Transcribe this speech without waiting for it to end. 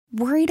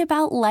Worried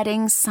about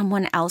letting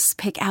someone else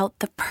pick out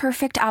the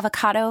perfect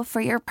avocado for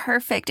your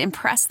perfect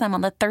impress them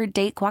on the third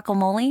date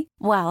guacamole?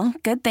 Well,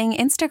 good thing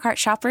Instacart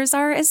shoppers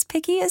are as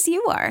picky as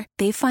you are.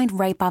 They find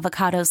ripe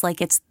avocados like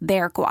it's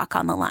their guac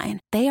on the line.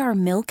 They are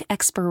milk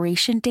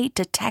expiration date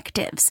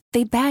detectives.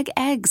 They bag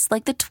eggs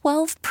like the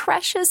 12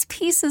 precious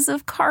pieces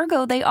of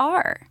cargo they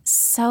are.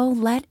 So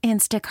let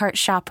Instacart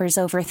shoppers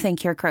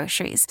overthink your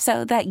groceries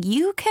so that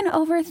you can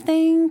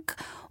overthink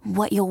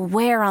what you'll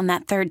wear on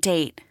that third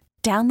date.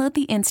 Download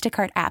the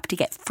Instacart app to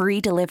get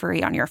free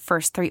delivery on your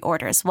first 3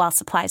 orders while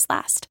supplies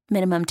last.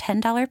 Minimum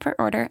 $10 per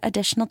order.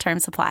 Additional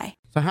terms apply.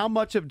 So how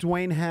much of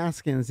Dwayne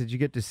Haskins did you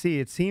get to see?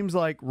 It seems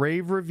like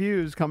rave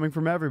reviews coming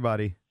from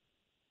everybody.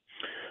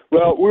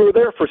 Well, we were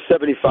there for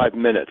 75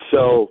 minutes,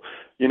 so,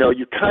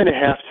 you kind of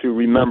have to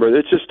remember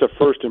it's just a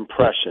first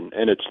impression,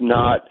 and it's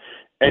not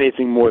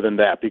anything more than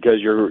that because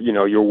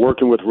you're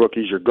working with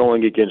rookies, you're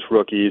going against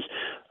rookies.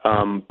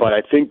 But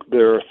I think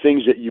there are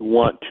things that you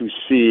want to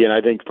see, and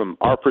I think from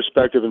our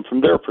perspective and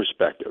from their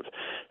perspective.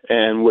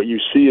 And what you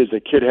see is the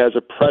kid has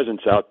a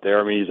presence out there.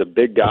 I mean, he's a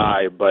big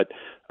guy, but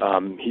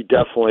he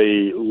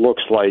definitely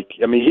looks like –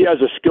 he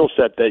has a skill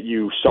set that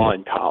you saw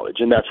in college,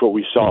 and that's what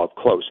we saw up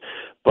close.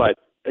 But,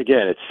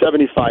 again, it's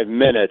 75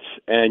 minutes,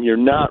 and you're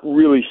not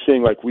really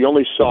seeing – like we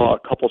only saw a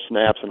couple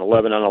snaps in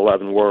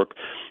 11-on-11 work.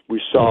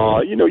 We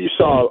saw, you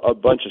saw a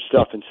bunch of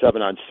stuff in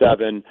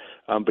 7-on-7,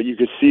 but you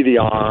could see the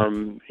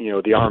arm,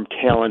 the arm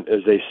talent,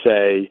 as they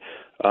say.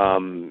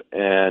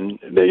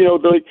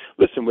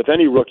 Listen, with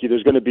any rookie,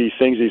 there's going to be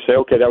things that you say,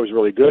 okay, that was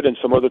really good, and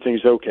some other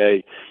things,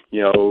 okay, he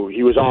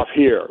was off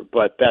here,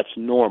 but that's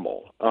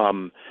normal.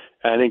 And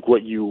I think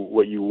what you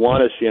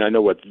want to see, and I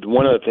know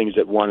one of the things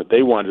that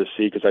they wanted to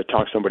see, because I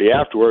talked to somebody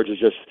afterwards, is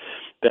just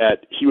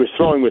that he was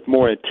throwing with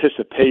more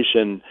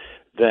anticipation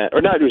that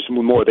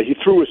he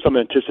threw with some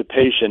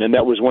anticipation, and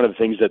that was one of the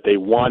things that they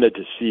wanted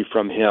to see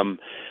from him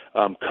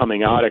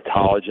coming out of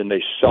college, and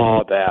they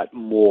saw that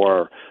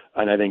more,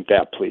 and I think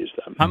that pleased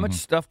them. How much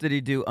stuff did he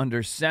do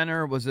under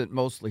center? Was it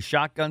mostly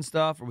shotgun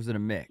stuff, or was it a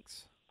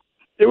mix?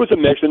 It was a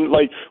mix, and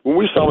like when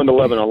we saw him in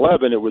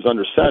 11-11, it was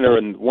under center,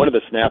 and one of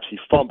the snaps he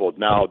fumbled.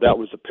 Now, that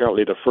was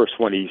apparently the first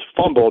one he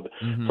fumbled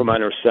from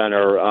under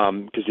center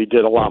because he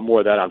did a lot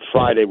more of that on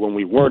Friday when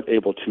we weren't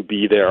able to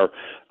be there.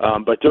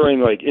 But during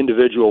like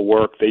individual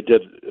work, they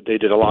did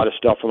a lot of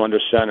stuff from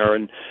under center,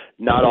 and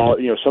not all,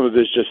 some of it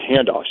is just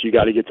handoffs. You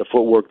got to get the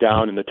footwork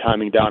down and the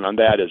timing down on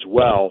that as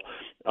well.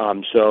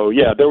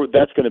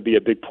 That's going to be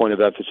a big point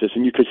of emphasis,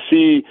 and you could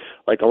see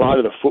like a lot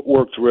of the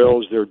footwork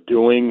drills they're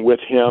doing with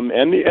him,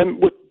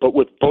 but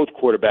with both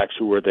quarterbacks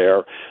who were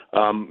there,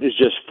 is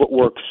just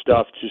footwork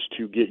stuff just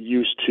to get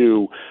used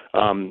to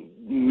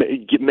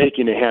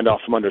making a handoff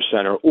from under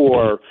center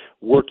or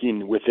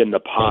working within the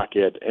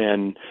pocket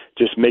and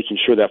just making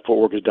sure that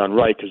footwork is done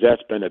right, because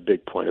that's been a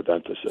big point of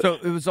emphasis. So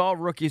it was all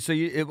rookies. So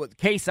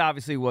Case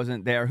obviously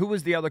wasn't there. Who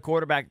was the other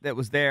quarterback that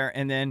was there?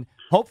 And then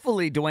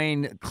hopefully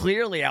Dwayne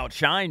clearly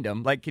outshined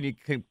him. Like, can you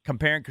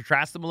compare and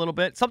contrast them a little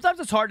bit? Sometimes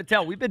it's hard to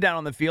tell. We've been down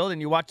on the field,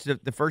 and you watch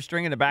the first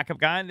string and the backup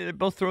guy, and they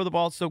both throw the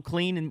ball so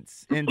clean and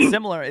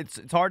similar. It's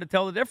hard to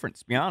tell the difference,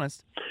 to be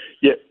honest.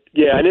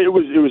 Yeah, and it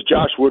was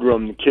Josh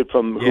Woodrum, the kid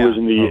who was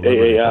in the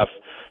AAF.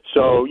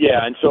 So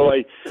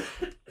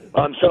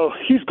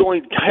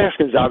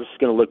Haskins obviously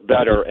going to look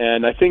better,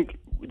 and I think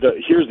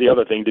here's the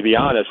other thing. To be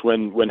honest,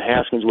 when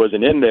Haskins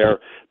wasn't in there,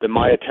 then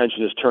my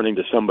attention is turning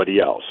to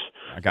somebody else.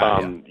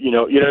 You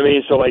know what I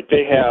mean? So like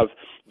they have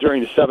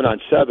during the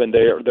 7-on-7,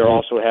 they're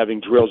also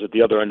having drills at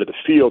the other end of the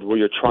field where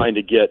you're trying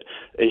to get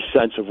a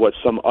sense of what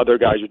some other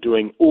guys are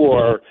doing,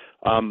 or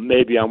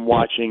maybe I'm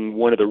watching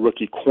one of the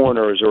rookie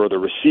corners or the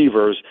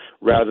receivers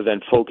rather than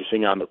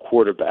focusing on the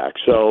quarterback.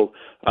 So,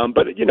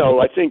 but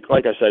I think,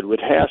 like I said, with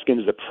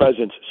Haskins, the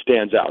presence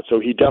stands out. So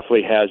he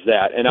definitely has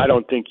that. And I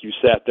don't think you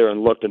sat there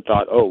and looked and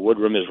thought, oh,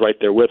 Woodrum is right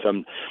there with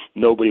him.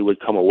 Nobody would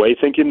come away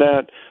thinking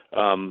that.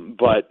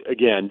 But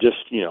again,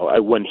 just,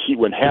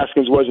 when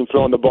Haskins wasn't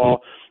throwing the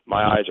ball,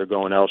 my eyes are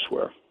going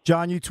elsewhere.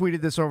 John, you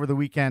tweeted this over the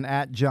weekend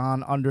at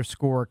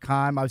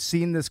John_Keim. I've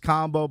seen this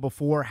combo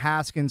before,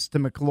 Haskins to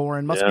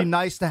McLaurin. Must be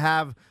nice to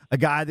have a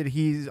guy that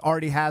he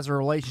already has a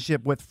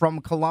relationship with from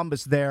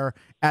Columbus there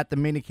at the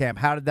minicamp.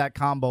 How did that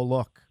combo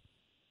look?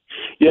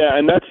 Yeah,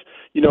 and that's,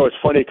 it's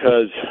funny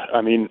because,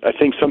 I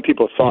think some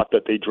people thought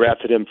that they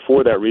drafted him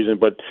for that reason,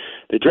 but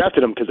they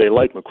drafted him because they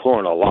like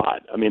McLaurin a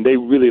lot. They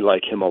really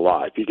like him a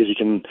lot because he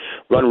can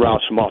run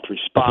routes from all three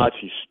spots.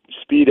 He's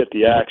speed at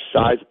the X,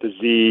 size at the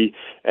Z,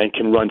 and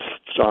can run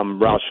some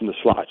routes from the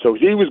slot. So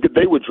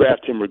they would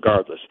draft him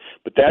regardless.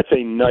 But that's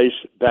a nice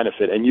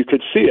benefit, and you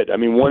could see it.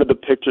 One of the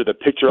picture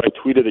I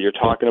tweeted that you're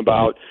talking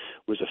about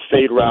was a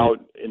fade route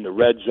in the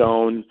red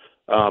zone.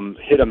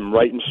 Hit him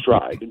right in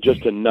stride,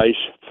 just a nice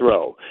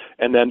throw.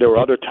 And then there were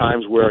other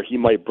times where he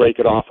might break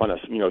it off on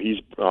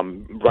he's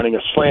running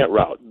a slant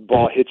route.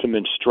 Ball hits him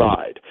in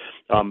stride.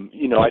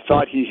 I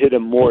thought he hit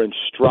him more in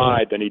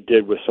stride than he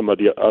did with some of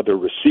the other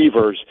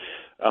receivers.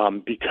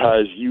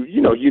 because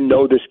you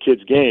know this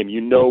kid's game.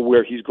 You know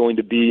where he's going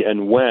to be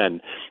and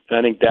when. And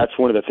I think that's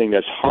one of the things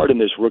that's hard in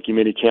this rookie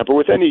minicamp, or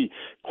with any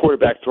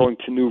quarterback throwing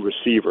to new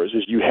receivers,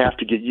 is you have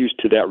to get used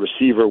to that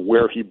receiver,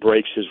 where he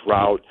breaks his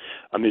route,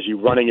 is he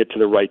running it to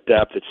the right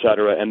depth, et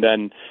cetera, and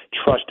then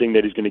trusting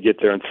that he's going to get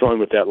there and throwing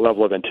with that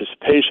level of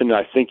anticipation. And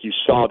I think you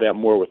saw that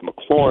more with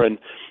McLaurin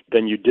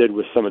than you did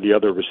with some of the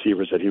other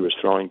receivers that he was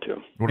throwing to.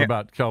 What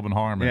about Kelvin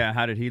Harmon? Yeah,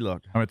 how did he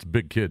look? It's a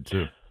big kid,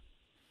 too.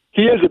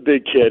 He is a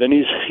big kid, and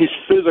he's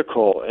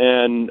physical,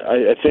 and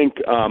I think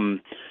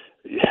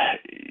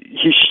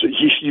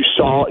you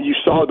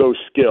saw those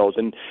skills,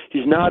 and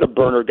he's not a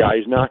burner guy.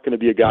 He's not going to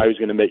be a guy who's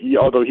going to make.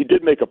 Although he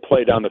did make a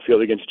play down the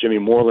field against Jimmy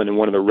Moreland in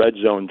one of the red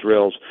zone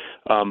drills,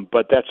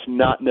 but that's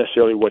not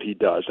necessarily what he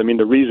does. I mean,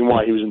 the reason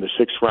why he was in the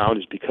 6th round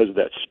is because of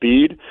that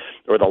speed,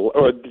 or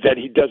that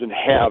he doesn't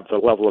have the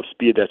level of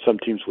speed that some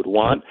teams would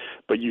want.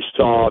 But you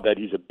saw that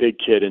he's a big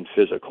kid and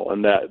physical,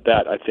 and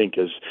that I think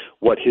is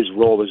what his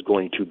role is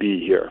going to be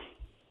here.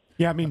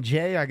 Yeah, I mean,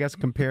 Jay, I guess,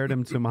 compared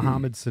him to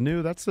Mohamed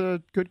Sanu. That's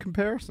a good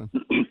comparison.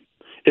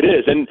 It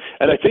is, and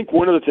I think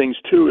one of the things,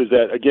 too, is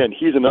that, again,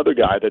 he's another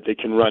guy that they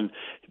can run.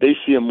 They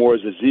see him more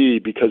as a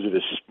Z because of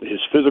his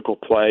physical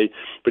play,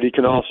 but he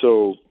can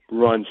also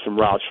run some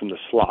routes from the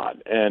slot.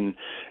 And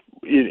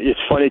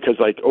it's funny because,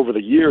 like, over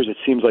the years, it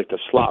seems like the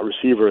slot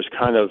receiver has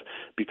kind of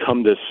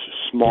become this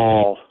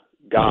small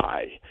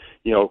guy,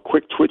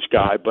 quick twitch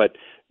guy, but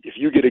if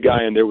you get a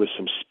guy in there with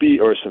some speed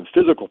or some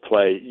physical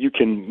play, you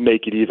can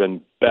make it even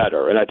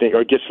better. And I think,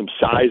 or get some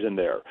size in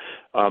there.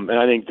 And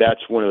I think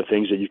that's one of the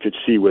things that you could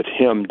see with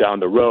him down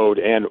the road,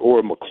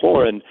 or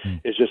McLaurin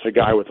is just a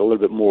guy with a little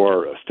bit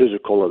more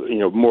physical,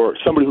 more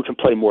somebody who can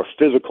play more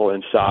physical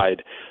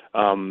inside,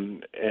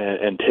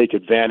 and take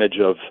advantage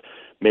of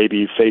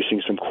maybe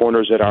facing some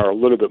corners that are a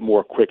little bit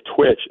more quick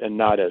twitch and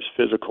not as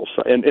physical,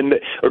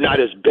 or not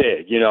as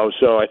big,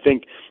 So I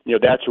think,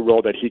 that's a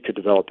role that he could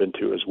develop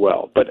into as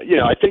well. But,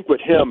 I think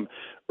with him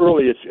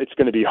early, it's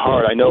going to be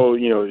hard. I know,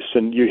 you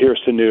hear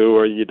Sanu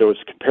or those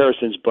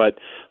comparisons, but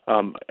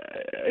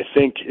I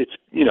think it's,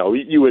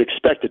 you would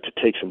expect it to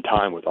take some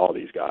time with all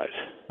these guys.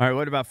 All right,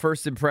 what about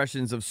first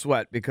impressions of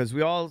Sweat? Because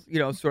we all,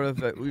 sort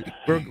of,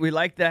 we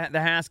like the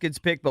Haskins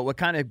pick, but what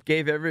kind of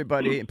gave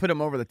everybody and put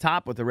him over the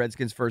top with the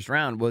Redskins' first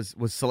round was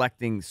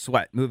selecting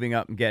Sweat, moving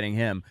up and getting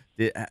him.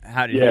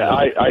 How did you?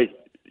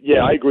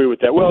 I agree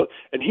with that. Well,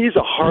 and he's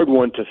a hard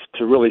one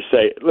to really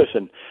say.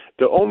 Listen,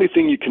 the only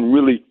thing you could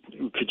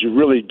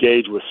really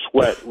gauge with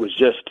Sweat was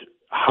just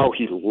how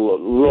he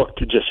looked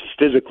just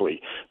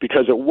physically,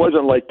 because it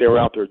wasn't like they were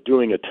out there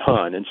doing a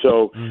ton. And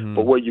so,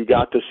 but what you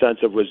got the sense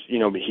of was,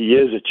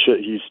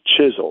 he's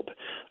chiseled.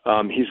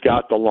 He's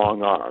got the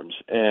long arms,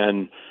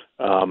 and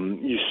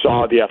you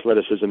saw the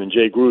athleticism. And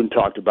Jay Gruden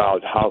talked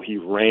about how he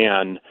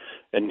ran,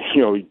 and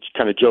he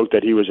kind of joked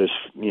that he was as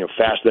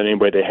faster than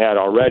anybody they had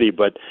already.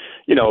 But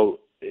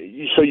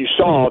so you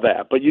saw all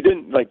that, but you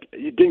didn't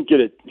get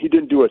it. He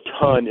didn't do a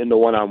ton in the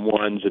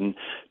one-on-ones, and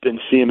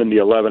didn't see him in the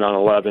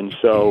 11-on-11.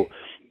 So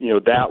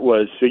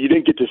so you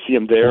didn't get to see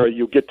him there.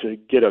 You'll get to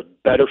get a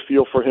better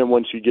feel for him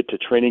once you get to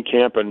training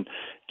camp and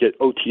get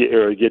OT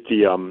or get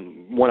the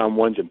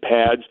one-on-ones and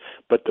pads.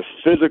 But the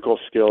physical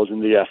skills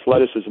and the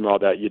athleticism and all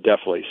that, you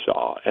definitely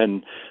saw.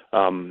 And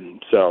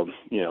so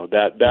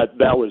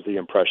that was the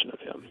impression of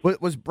him.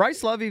 Was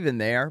Bryce Love even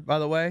there, by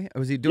the way?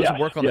 Was he doing some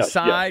work on the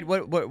side?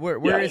 Yes.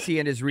 Where is he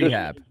in his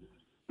rehab?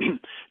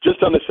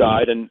 Just on the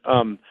side, and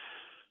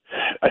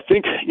I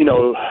think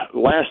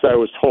last I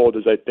was told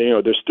is that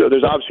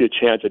there's obviously a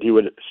chance that he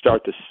would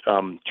start this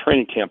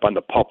training camp on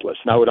the PUP list,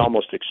 and I would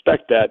almost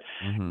expect that,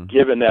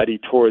 given that he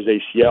tore his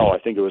ACL. I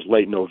think it was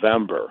late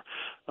November.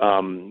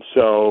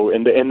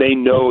 And they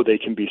know they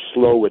can be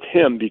slow with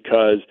him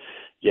because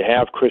you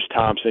have Chris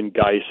Thompson,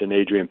 Geis, and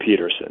Adrian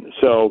Peterson.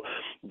 So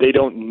they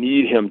don't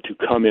need him to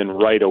come in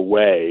right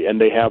away.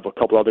 And they have a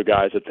couple other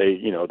guys that they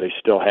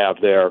still have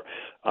there,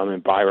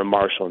 in Byron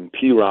Marshall and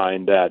P.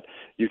 Ryan, that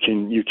you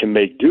can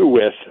make do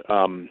with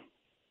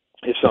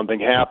if something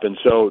happens.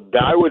 So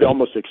I would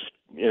almost,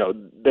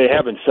 they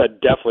haven't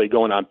said definitely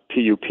going on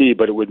PUP,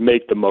 but it would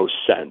make the most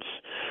sense.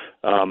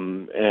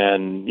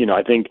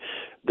 I think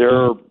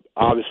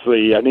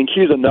I think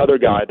he's another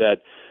guy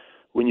that,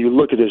 when you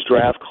look at his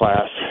draft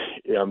class,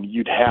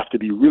 you'd have to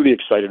be really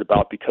excited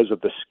about because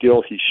of the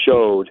skill he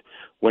showed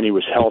when he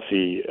was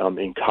healthy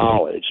in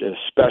college, and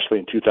especially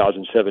in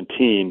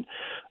 2017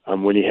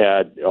 when he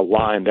had a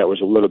line that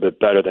was a little bit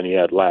better than he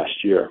had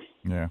last year.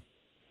 Yeah.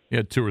 He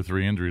had 2 or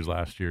 3 injuries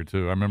last year,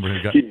 too. I remember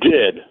he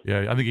did.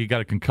 Yeah, I think he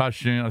got a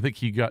concussion. I think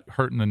he got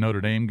hurt in the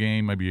Notre Dame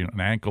game, maybe an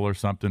ankle or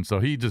something. So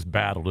he just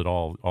battled it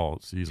all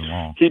season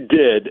long. He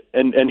did,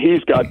 and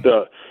he's got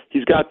that.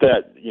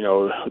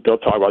 They'll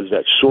talk about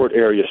that short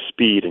area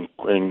speed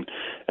and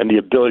the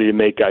ability to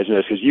make guys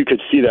miss, because you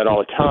could see that all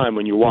the time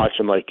when you watch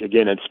him. Like,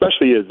 again, and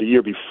especially the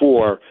year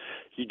before,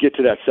 you get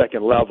to that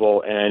second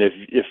level, and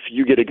if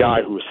you get a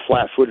guy who is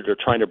flat-footed or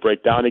trying to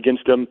break down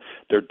against him,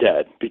 they're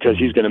dead, because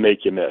he's going to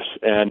make you miss.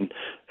 And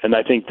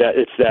I think that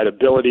it's that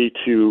ability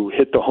to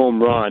hit the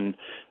home run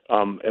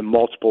in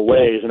multiple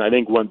ways. And I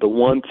think the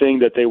one thing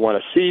that they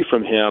want to see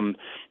from him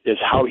is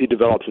how he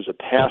develops as a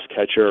pass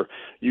catcher.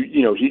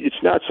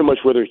 It's not so much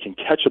whether he can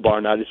catch a ball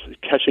or not; it's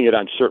catching it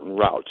on certain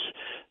routes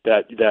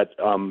that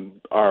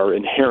are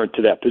inherent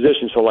to that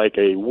position. So, like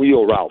a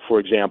wheel route, for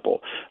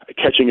example,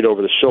 catching it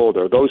over the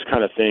shoulder, those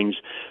kind of things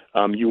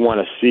you want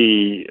to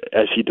see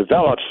as he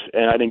develops.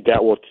 And I think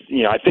that will,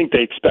 I think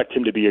they expect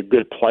him to be a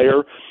good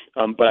player.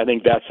 But I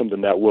think that's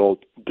something that will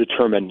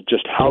determine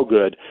just how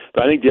good.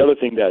 But I think the other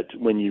thing that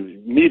when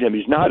you meet him,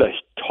 he's not a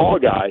tall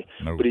guy,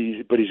 no. but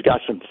he's got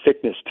some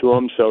thickness to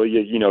him. So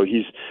he's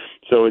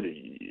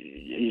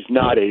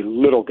not a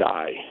little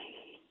guy.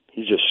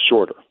 He's just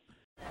shorter.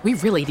 We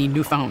really need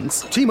new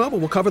phones. T-Mobile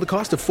will cover the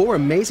cost of 4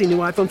 amazing new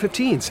iPhone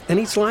 15s, and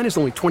each line is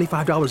only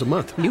 $25 a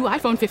month. New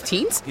iPhone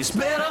 15s? It's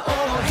better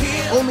over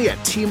here. Only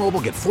at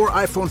T-Mobile, get 4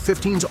 iPhone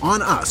 15s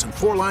on us and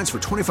 4 lines for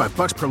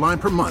 $25 per line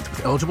per month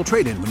with eligible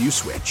trade-in when you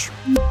switch.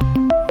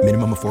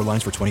 Minimum of 4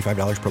 lines for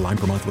 $25 per line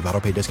per month with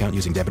autopay discount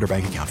using debit or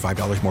bank account.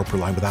 $5 more per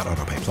line without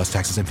autopay, plus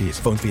taxes and fees.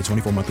 Phone fee at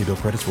 24 monthly bill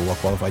credits for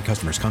well-qualified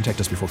customers. Contact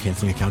us before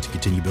canceling account to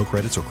continue bill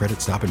credits or credit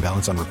stop and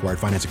balance on required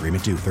finance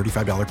agreement due.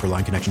 $35 per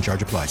line connection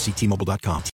charge applies. See T-Mobile.com.